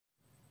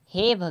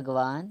हे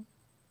भगवान,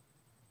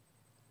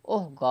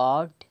 ओह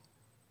गॉड,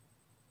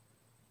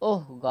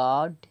 ओह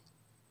गॉड,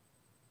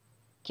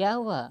 क्या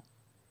हुआ?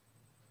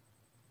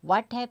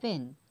 What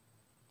happened?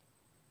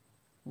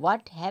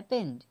 What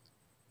happened?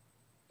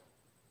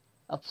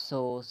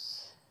 अफसोस,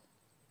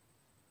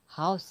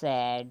 हाउ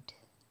सैड,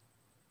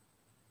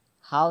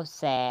 हाउ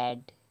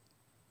सैड।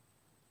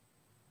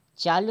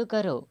 चालू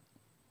करो,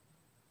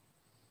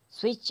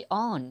 स्विच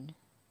ऑन,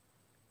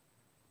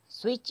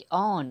 स्विच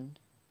ऑन।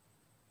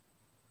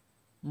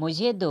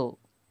 मुझे दो,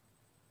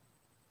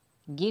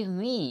 गिव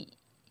मी,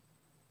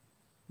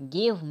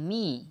 गिव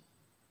मी।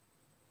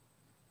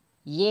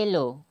 ये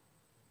लो,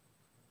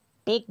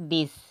 टेक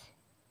दिस,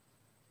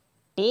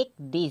 टेक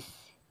दिस।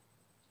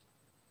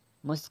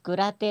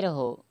 मुस्कुराते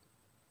रहो,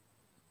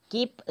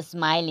 कीप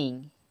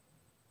स्माइलिंग,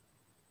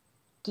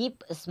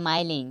 कीप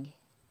स्माइलिंग।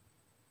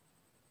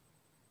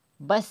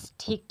 बस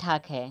ठीक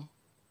ठाक है,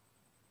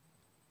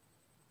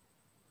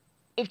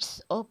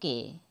 इट्स ओके,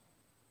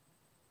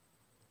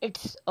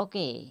 इट्स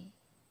ओके।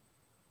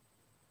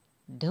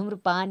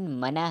 धूम्रपान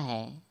मना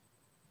है,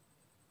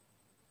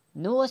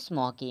 नो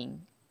स्मोकिंग,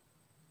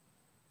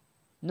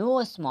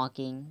 नो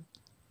स्मोकिंग।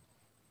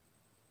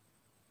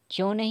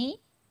 क्यों नहीं?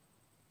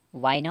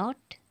 Why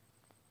not,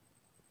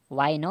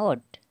 why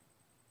not.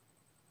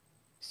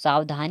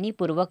 सावधानी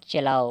पूर्वक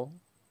चलाओ,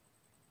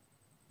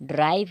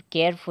 ड्राइव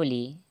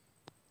केयरफुली,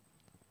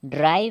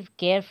 ड्राइव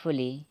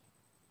केयरफुली।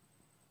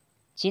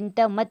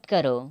 चिंता मत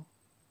करो,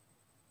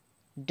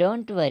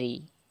 डोंट वरी,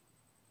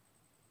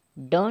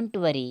 डोंट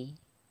वरी।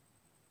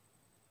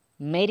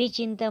 मेरी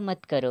चिंता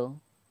मत करो,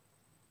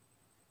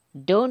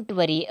 don't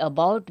worry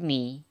about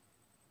me,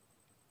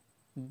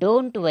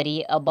 don't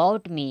worry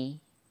about me.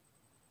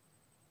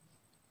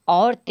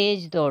 और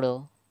तेज दौड़ो,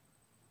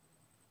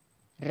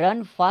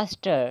 रन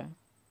फास्टर,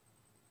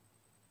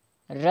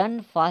 रन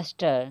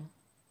फास्टर।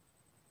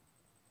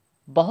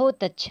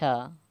 बहुत अच्छा,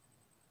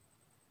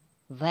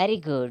 वेरी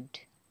गुड,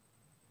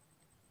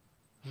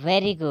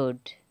 वेरी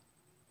गुड।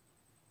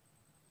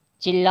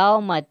 चिल्लाओ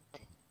मत,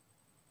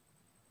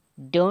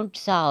 डोंट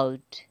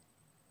शाउट,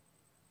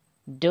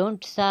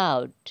 डोंट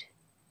शाउट।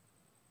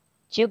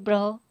 चुप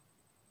रहो,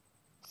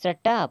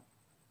 शट अप,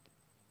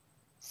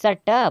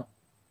 शट अप।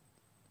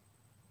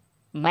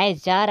 मैं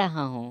जा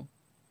रहा हूँ,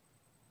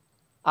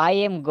 I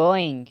am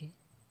going,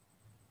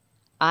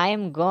 I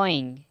am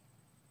going.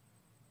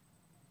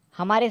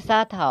 हमारे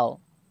साथ आओ,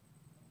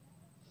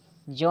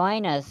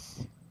 जॉइन अस,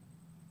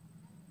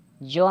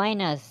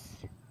 जॉइन अस।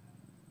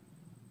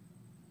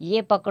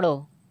 ये पकड़ो,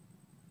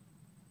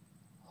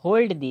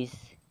 होल्ड दिस,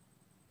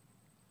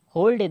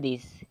 होल्ड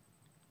दिस।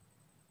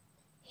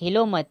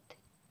 हिलो मत,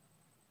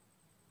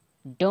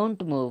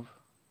 डोंट मूव,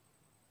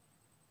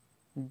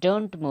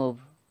 डोंट मूव।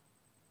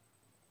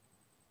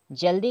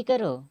 जल्दी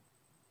करो,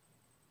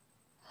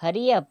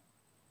 हरी अप,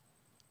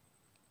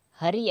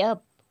 हरी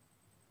अप।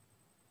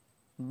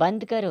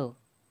 बंद करो,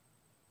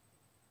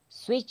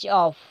 स्विच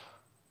ऑफ,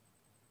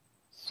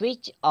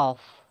 स्विच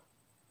ऑफ।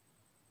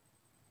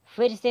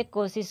 फिर से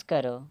कोशिश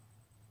करो,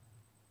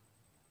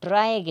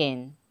 ट्राई अगेन,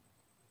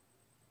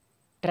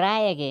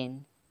 ट्राई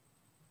अगेन।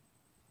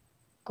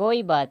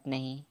 कोई बात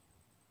नहीं,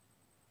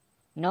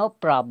 नो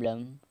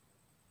प्रॉब्लम,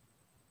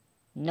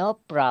 नो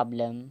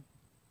प्रॉब्लम।